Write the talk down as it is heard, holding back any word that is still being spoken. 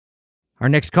Our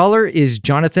next caller is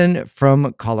Jonathan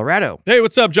from Colorado. Hey,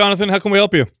 what's up, Jonathan? How can we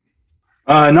help you?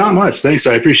 Not much. Thanks.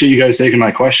 I appreciate you guys taking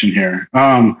my question here.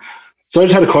 So I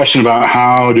just had a question about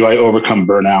how do I overcome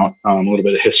burnout? A little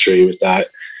bit of history with that.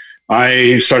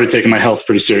 I started taking my health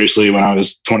pretty seriously when I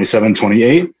was 27,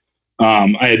 28. I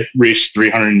had reached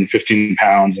 315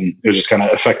 pounds, and it was just kind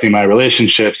of affecting my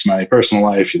relationships, my personal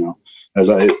life, as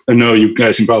I know you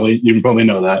guys can probably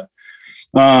know that.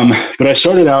 But I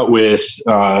started out with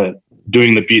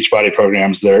doing the Beachbody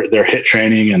programs, their HIIT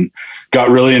training, and got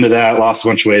really into that, lost a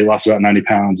bunch of weight, lost about 90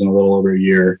 pounds in a little over a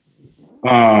year.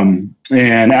 And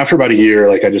after about a year,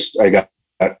 I got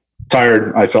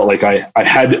tired. I felt like I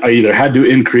either had to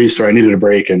increase or I needed a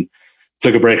break, and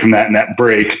took a break from that. And that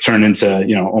break turned into,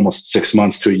 almost 6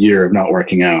 months to a year of not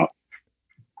working out.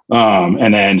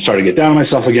 And then started to get down on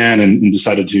myself again and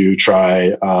decided to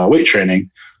try weight training.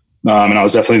 And I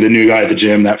was definitely the new guy at the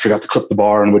gym that forgot to clip the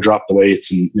bar and would drop the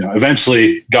weights, and,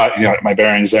 eventually got, my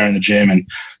bearings there in the gym and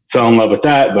fell in love with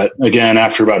that. But again,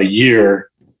 after about a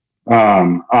year,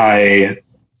 I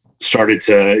started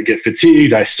to get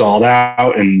fatigued. I stalled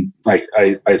out, and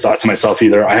I thought to myself,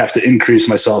 either I have to increase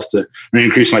my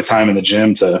time in the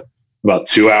gym to about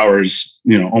 2 hours,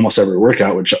 almost every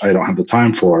workout, which I don't have the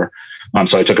time for.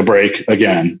 So I took a break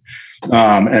again.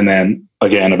 And then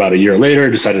again, about a year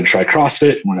later, decided to try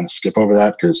CrossFit. We're going to skip over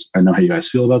that because I know how you guys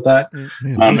feel about that.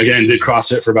 Again, did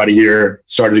CrossFit for about a year,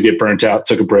 started to get burnt out,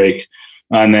 took a break,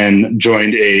 and then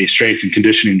joined a strength and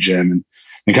conditioning gym.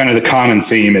 And kind of the common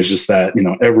theme is just that,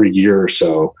 every year or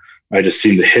so, I just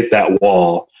seem to hit that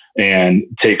wall and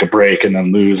take a break and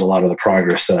then lose a lot of the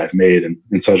progress that I've made.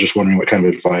 And so I was just wondering what kind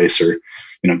of advice or,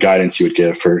 guidance you would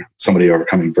give for somebody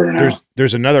overcoming burnout.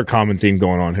 There's another common theme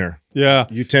going on here. Yeah.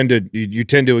 You tend to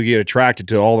get attracted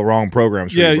to all the wrong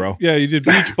programs for you, bro. Yeah, you did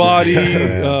Beachbody,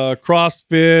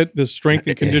 CrossFit, the strength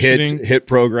and conditioning. HIIT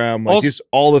program, just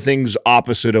all the things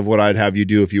opposite of what I'd have you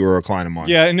do if you were a client of mine.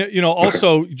 Yeah, and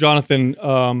also, Jonathan,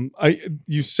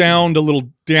 you sound a little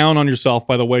down on yourself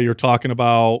by the way you're talking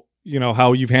about,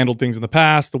 how you've handled things in the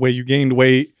past, the way you gained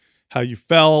weight, how you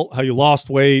felt, how you lost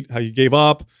weight, how you gave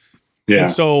up. Yeah.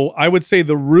 And so I would say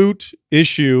the root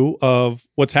issue of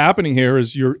what's happening here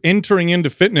is you're entering into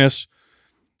fitness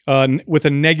with a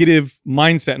negative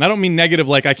mindset. And I don't mean negative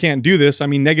like I can't do this. I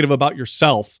mean negative about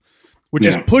yourself, which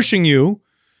is pushing you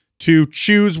to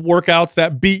choose workouts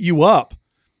that beat you up.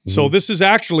 So this is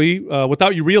actually,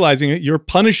 without you realizing it, you're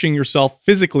punishing yourself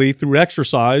physically through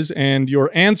exercise, and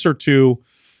your answer to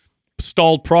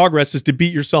stalled progress is to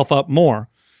beat yourself up more.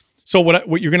 So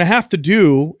what you're going to have to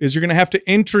do is you're going to have to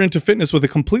enter into fitness with a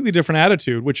completely different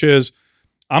attitude, which is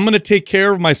I'm going to take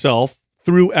care of myself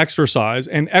through exercise,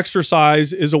 and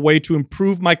exercise is a way to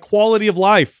improve my quality of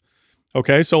life.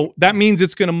 Okay, so that means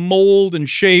it's going to mold and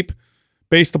shape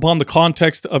based upon the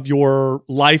context of your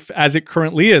life as it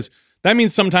currently is. That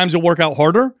means sometimes you'll work out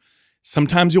harder,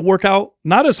 sometimes you'll work out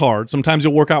not as hard, sometimes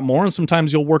you'll work out more, and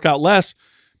sometimes you'll work out less,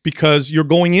 because you're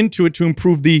going into it to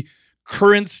improve the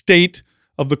current state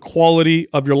of the quality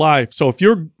of your life. So if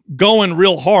you're going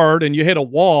real hard and you hit a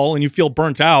wall and you feel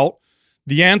burnt out,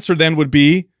 the answer then would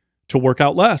be to work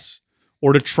out less,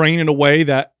 or to train in a way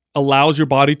that allows your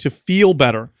body to feel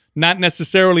better, not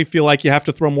necessarily feel like you have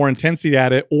to throw more intensity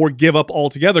at it or give up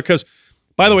altogether. Because,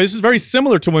 by the way, this is very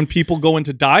similar to when people go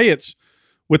into diets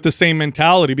with the same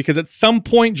mentality, because at some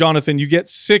point, Jonathan, you get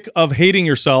sick of hating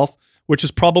yourself, which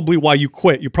is probably why you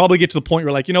quit. You probably get to the point where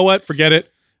you're like, you know what, forget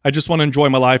it. I just want to enjoy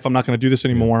my life. I'm not going to do this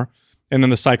anymore. And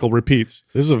then the cycle repeats.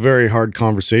 This is a very hard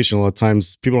conversation. A lot of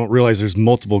times people don't realize there's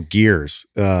multiple gears,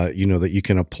 that you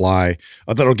can apply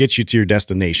that'll get you to your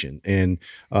destination. And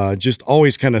just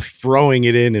always kind of throwing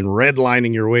it in and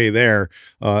redlining your way there,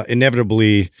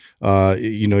 inevitably,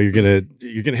 you're gonna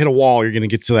hit a wall. You're gonna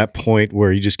get to that point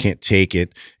where you just can't take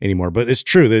it anymore. But it's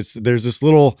true. There's this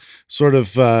little sort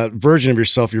of version of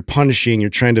yourself you're punishing. You're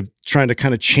trying to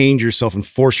kind of change yourself and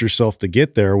force yourself to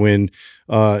get there, when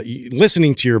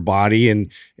listening to your body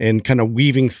and kind of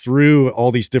weaving through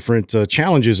all these different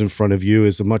challenges in front of you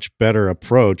is a much better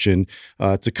approach. And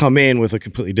to come in with a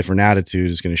completely different attitude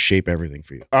is going to shape everything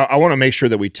for you. I want to make sure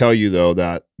that we tell you, though,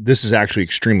 that this is actually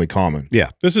extremely common.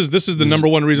 Yeah. This is the number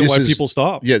one reason why people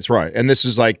stop. Yeah, that's right. And this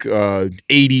is like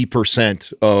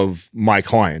 80% of my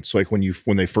clients, like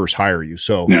when they first hire you.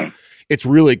 So it's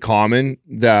really common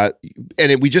that,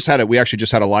 and we actually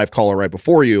just had a live caller right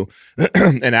before you,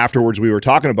 and afterwards we were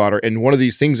talking about her. And one of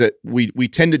these things that we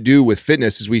tend to do with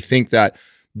fitness is we think that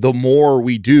the more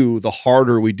we do, the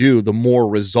harder we do, the more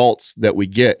results that we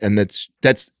get. And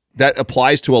that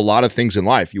applies to a lot of things in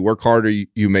life. You work harder,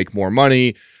 you make more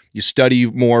money, you study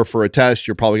more for a test,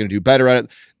 you're probably going to do better at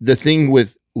it. The thing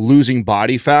with losing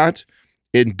body fat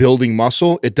in building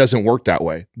muscle, it doesn't work that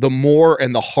way. The more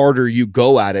and the harder you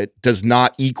go at it does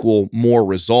not equal more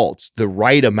results. The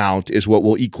right amount is what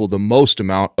will equal the most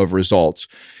amount of results.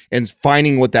 And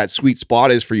finding what that sweet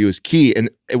spot is for you is key. And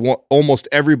what almost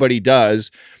everybody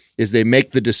does is they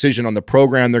make the decision on the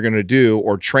program they're going to do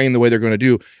or train the way they're going to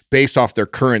do based off their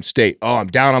current state. Oh, I'm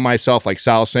down on myself, like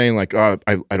Sal's saying, like, I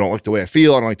don't like the way I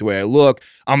feel. I don't like the way I look.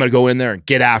 I'm going to go in there and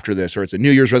get after this. Or it's a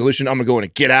New Year's resolution. I'm going to go in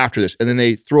and get after this. And then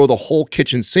they throw the whole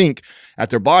kitchen sink at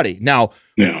their body. Now,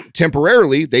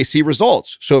 temporarily, they see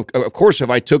results. So, of course, if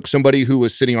I took somebody who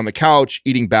was sitting on the couch,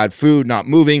 eating bad food, not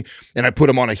moving, and I put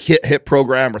them on a HIIT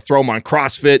program or throw them on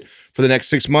CrossFit for the next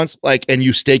 6 months, and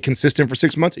you stay consistent for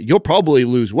 6 months, you'll probably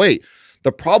lose weight.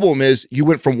 The problem is you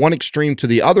went from one extreme to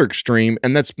the other extreme,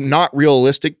 and that's not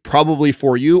realistic probably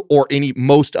for you or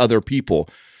most other people.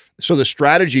 So the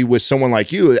strategy with someone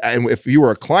like you, and if you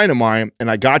were a client of mine and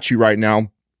I got you right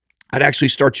now, I'd actually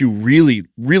start you really,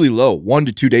 really low, 1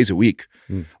 to 2 days a week.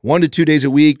 1 to 2 days a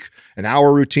week, an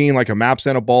hour routine, like a MAPS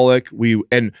Anabolic. We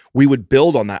would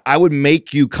build on that. I would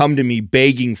make you come to me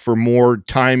begging for more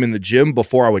time in the gym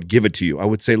before I would give it to you. I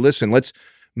would say, listen, let's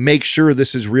make sure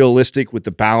this is realistic with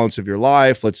the balance of your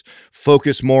life. Let's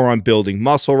focus more on building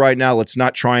muscle right now. Let's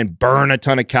not try and burn a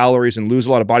ton of calories and lose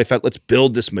a lot of body fat. Let's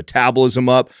build this metabolism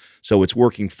up so it's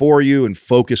working for you and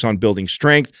focus on building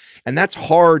strength. And that's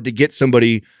hard to get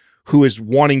somebody who is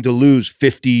wanting to lose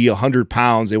 50, 100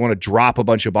 pounds. They want to drop a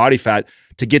bunch of body fat,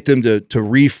 to get them to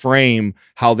reframe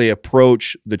how they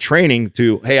approach the training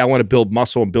to, hey, I want to build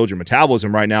muscle and build your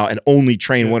metabolism right now and only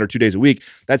train 1 or 2 days a week.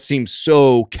 That seems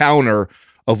so counter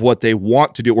of what they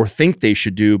want to do or think they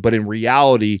should do. But in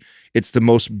reality, it's the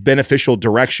most beneficial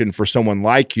direction for someone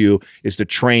like you is to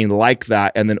train like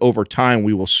that. And then over time,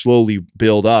 we will slowly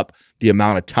build up the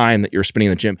amount of time that you're spending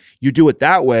in the gym. You do it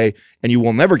that way and you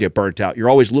will never get burnt out. You're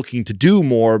always looking to do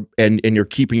more and you're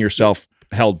keeping yourself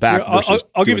held back.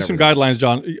 I'll give you some guidelines,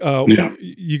 John.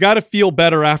 You got to feel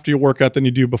better after your workout than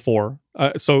you do before.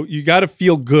 So you got to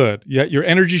feel good. Your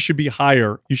energy should be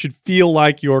higher. You should feel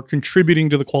like you're contributing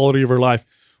to the quality of your life.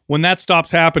 When that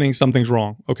stops happening, something's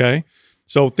wrong, okay?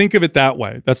 So think of it that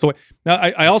way. That's the way. Now,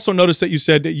 I also noticed that you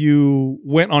said that you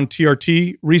went on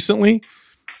TRT recently.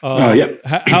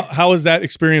 How has that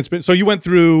experience been? So you went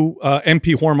through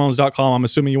mphormones.com. I'm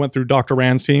assuming you went through Dr.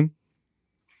 Rand's team?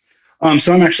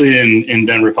 So I'm actually in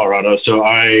Denver, Colorado. So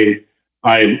I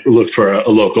looked for a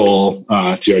local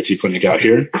TRT clinic out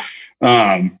here.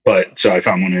 So I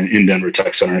found one in Denver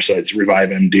Tech Center. So it's Revive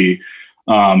MD.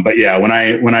 But yeah, when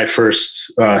I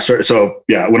first started,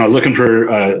 when I was looking for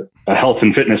a health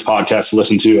and fitness podcast to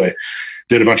listen to, I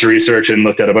did a bunch of research and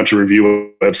looked at a bunch of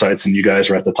review websites, and you guys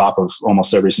were at the top of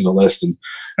almost every single list. And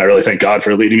I really thank God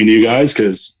for leading me to you guys,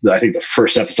 because I think the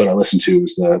first episode I listened to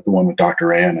was the one with Dr.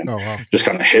 Rand, and just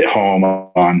kind of hit home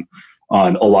on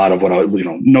a lot of what I was,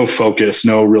 no focus,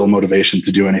 no real motivation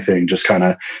to do anything. Just kind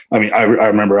of, I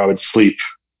remember I would sleep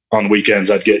on the weekends.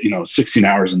 I'd get, 16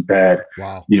 hours in bed,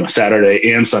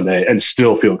 Saturday and Sunday, and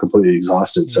still feel completely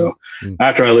exhausted. So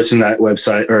after I listened to that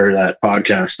website or that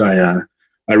podcast,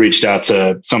 I reached out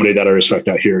to somebody that I respect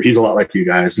out here. He's a lot like you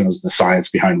guys, knows the science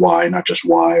behind why, not just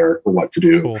why or what to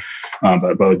do. Cool.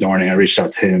 But Bo Dorning, I reached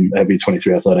out to him at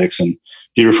V23 Athletics, and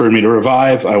he referred me to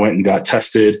Revive. I went and got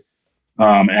tested.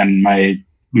 And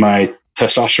my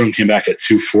testosterone came back at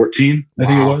 214, I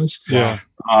think it was. Yeah.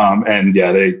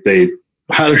 They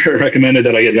highly recommended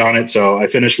that I get on it. So I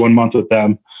finished 1 month with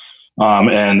them.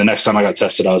 And the next time I got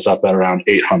tested, I was up at around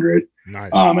 800.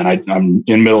 Nice. And I'm in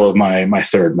the middle of my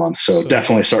third month. So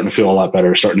definitely starting to feel a lot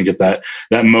better, starting to get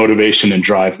that motivation and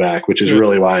drive back, which is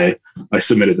really why I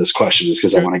submitted this question, is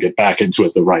because I want to get back into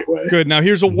it the right way. Good. Now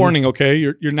here's a warning. Okay.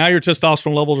 Your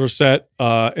testosterone levels are set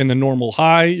in the normal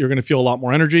high. You're going to feel a lot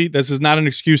more energy. This is not an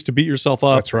excuse to beat yourself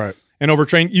up. That's right. And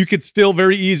overtrain. You could still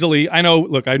very easily, I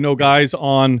know guys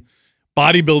on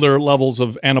bodybuilder levels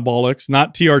of anabolics,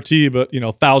 not TRT, but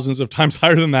thousands of times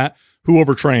higher than that, who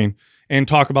overtrain and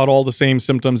talk about all the same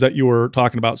symptoms that you were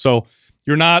talking about. So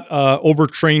you're not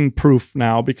overtrain proof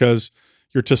now, because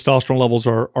your testosterone levels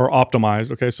are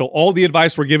optimized. Okay, so all the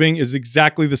advice we're giving is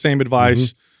exactly the same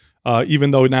advice,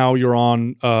 even though now you're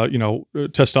on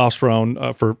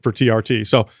testosterone for TRT.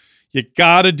 So you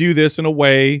got to do this in a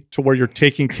way to where you're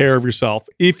taking care of yourself.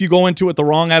 If you go into it the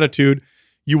wrong attitude,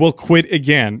 you will quit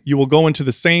again. You will go into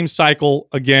the same cycle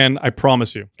again. I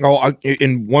promise you. Oh,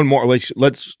 and one more.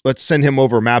 Let's send him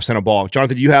over MAPS Anabolic.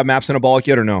 Jonathan, do you have MAPS Anabolic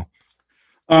yet or no?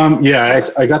 I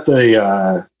got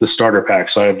the starter pack.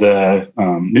 So I have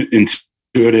the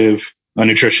intuitive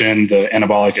nutrition, the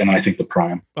anabolic, and I think the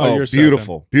prime. Oh,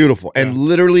 beautiful, beautiful. And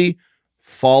literally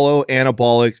follow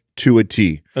Anabolic to a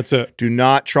T. That's it. Do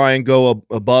not try and go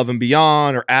above and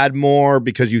beyond or add more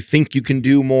because you think you can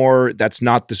do more. That's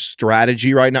not the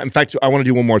strategy right now. In fact, I want to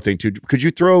do one more thing too. Could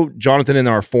you throw Jonathan in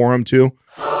our forum too?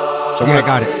 So I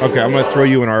got it. Okay, I'm going to throw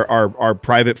you in our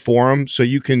private forum so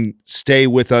you can stay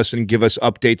with us and give us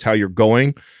updates how you're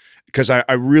going, because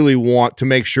I really want to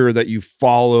make sure that you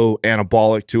follow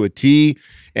Anabolic to a T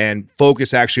and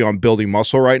focus actually on building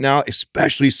muscle right now,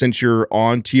 especially since you're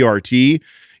on TRT.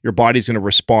 Your body's going to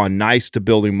respond nice to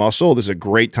building muscle. This is a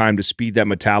great time to speed that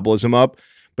metabolism up.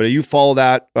 But if you follow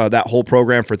that whole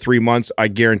program for 3 months, I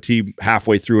guarantee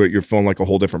halfway through it, you're feeling like a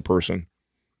whole different person.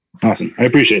 Awesome. I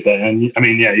appreciate that. And I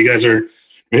mean, yeah, you guys are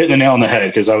hitting the nail on the head,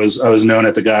 because I was known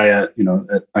at the guy at,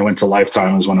 I went to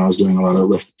Lifetime was when I was doing a lot of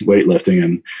weightlifting,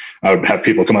 and I would have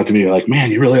people come up to me like, man,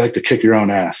 you really like to kick your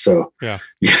own ass. So yeah,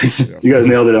 you guys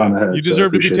nailed it on the head. You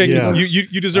deserve to be taken.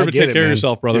 You deserve to take care of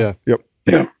yourself, brother. Yeah. Yep.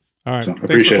 Yeah. All right. So,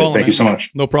 appreciate it. Thank you so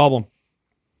much. No problem.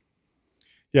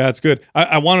 Yeah, it's good.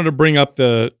 I wanted to bring up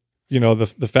the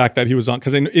fact that he was on,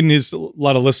 because in his, a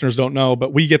lot of listeners don't know,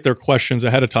 but we get their questions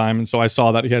ahead of time. And so I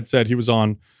saw that he had said he was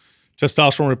on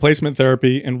testosterone replacement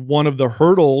therapy. And one of the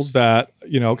hurdles that,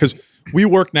 because we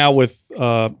work now with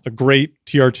a great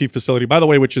TRT facility, by the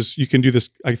way, which is, you can do this,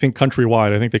 I think,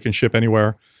 countrywide. I think they can ship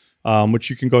anywhere, which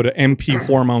you can go to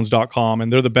mphormones.com,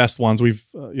 and they're the best ones. We've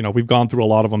gone through a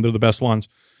lot of them. They're the best ones.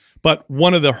 But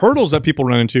one of the hurdles that people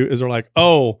run into is they're like,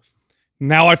 oh,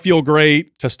 now I feel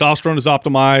great. Testosterone is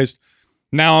optimized.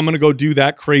 Now I'm going to go do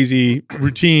that crazy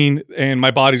routine and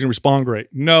my body's going to respond great.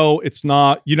 No, it's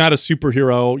not. You're not a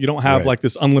superhero. You don't have like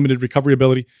this unlimited recovery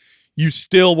ability. You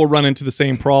still will run into the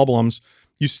same problems.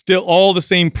 All the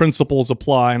same principles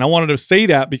apply. And I wanted to say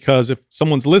that because if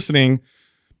someone's listening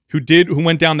who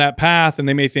went down that path, and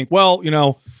they may think, well,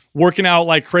 working out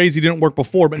like crazy didn't work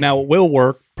before, but now it will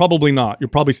work. Probably not. You're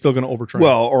probably still going to overtrain.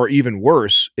 Well, or even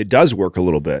worse, it does work a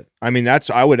little bit. I mean,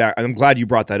 I'm glad you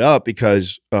brought that up,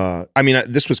 because,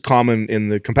 this was common in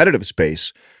the competitive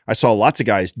space. I saw lots of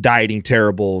guys dieting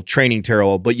terrible, training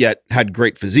terrible, but yet had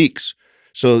great physiques.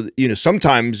 So,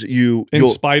 sometimes in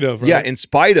spite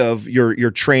of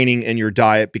your training and your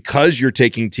diet, because you're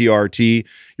taking TRT,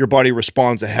 your body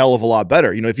responds a hell of a lot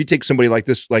better. If you take somebody like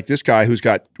this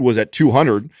guy was at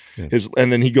 200,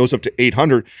 and then he goes up to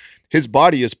 800, his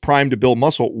body is primed to build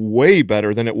muscle way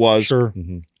better than it was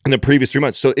in the previous 3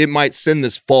 months. So it might send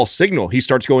this false signal. He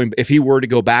starts going, if he were to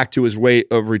go back to his way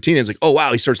of routine, it's like, oh,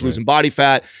 wow, he starts losing body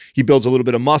fat. He builds a little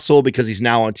bit of muscle because he's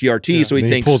now on TRT. Yeah. So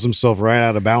he pulls himself right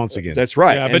out of balance again. That's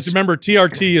right. Yeah, but remember,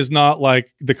 TRT is not like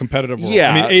the competitive world.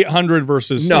 Yeah. I mean, 800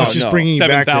 versus it's just bringing you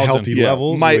back to healthy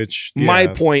levels. My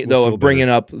point, though, of bringing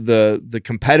up the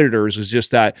competitors is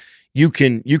just that you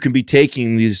can be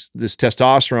taking this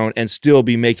testosterone and still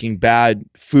be making bad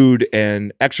food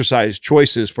and exercise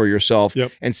choices for yourself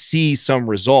and see some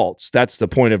results. That's the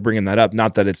point of bringing that up.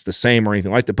 Not that it's the same or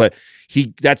anything like that, but I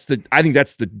think that's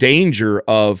the danger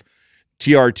of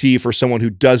TRT for someone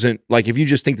who doesn't, like, if you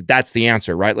just think that that's the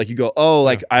answer, right? Like you go, oh,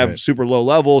 like I have super low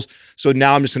levels, so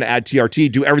now I'm just going to add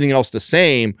TRT, do everything else the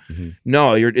same.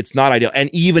 No, it's not ideal. And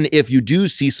even if you do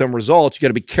see some results, you got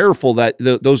to be careful that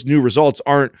those new results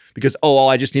aren't because, oh, all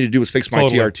I just need to do is fix my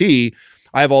TRT.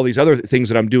 I have all these other things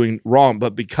that I'm doing wrong,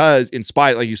 but because in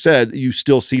spite, like you said, you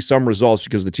still see some results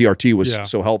because the TRT was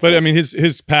so helpful. But I mean,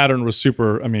 his pattern was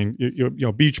super. I mean,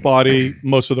 beach body.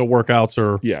 Most of the workouts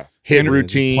are HIIT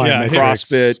routine,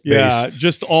 CrossFit, based.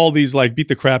 Just all these like beat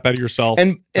the crap out of yourself.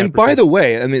 And by the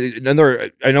way, I mean,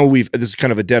 I know this is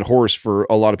kind of a dead horse for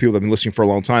a lot of people that have been listening for a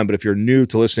long time. But if you're new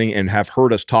to listening and have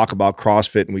heard us talk about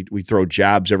CrossFit, and we throw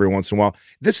jabs every once in a while,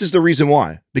 this is the reason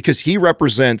why. Because he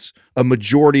represents a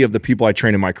majority of the people I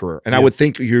train in my career, and I would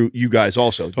think you guys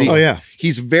also.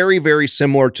 He's very, very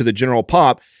similar to the general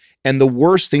pop. And the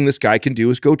worst thing this guy can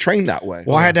do is go train that way.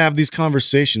 Well, I had to have these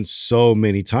conversations so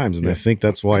many times, and I think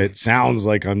that's why it sounds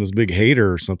like I'm this big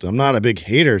hater or something. I'm not a big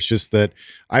hater. It's just that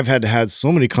I've had to have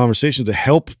so many conversations to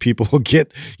help people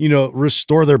get,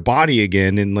 restore their body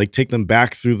again and like take them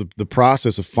back through the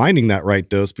process of finding that right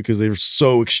dose because they were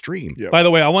so extreme. Yeah. By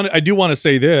the way, I do want to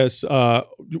say this: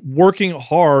 working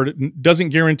hard doesn't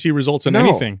guarantee results in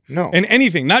anything. No, in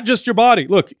anything, not just your body.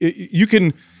 Look, you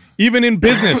can. Even in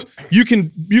business, you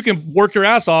can work your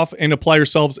ass off and apply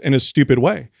yourselves in a stupid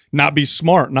way. Not be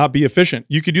smart, not be efficient.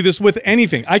 You could do this with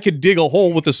anything. I could dig a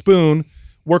hole with a spoon,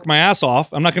 work my ass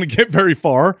off. I'm not going to get very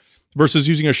far versus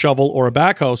using a shovel or a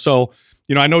backhoe. So,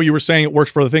 I know you were saying it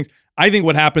works for other things. I think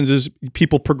what happens is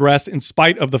people progress in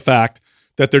spite of the fact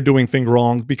that they're doing things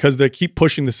wrong because they keep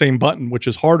pushing the same button, which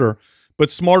is harder.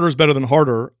 But smarter is better than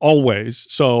harder always.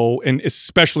 So, and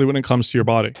especially when it comes to your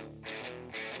body.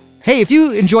 Hey, if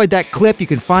you enjoyed that clip, you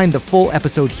can find the full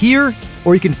episode here,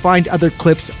 or you can find other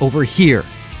clips over here.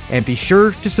 And be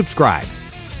sure to subscribe.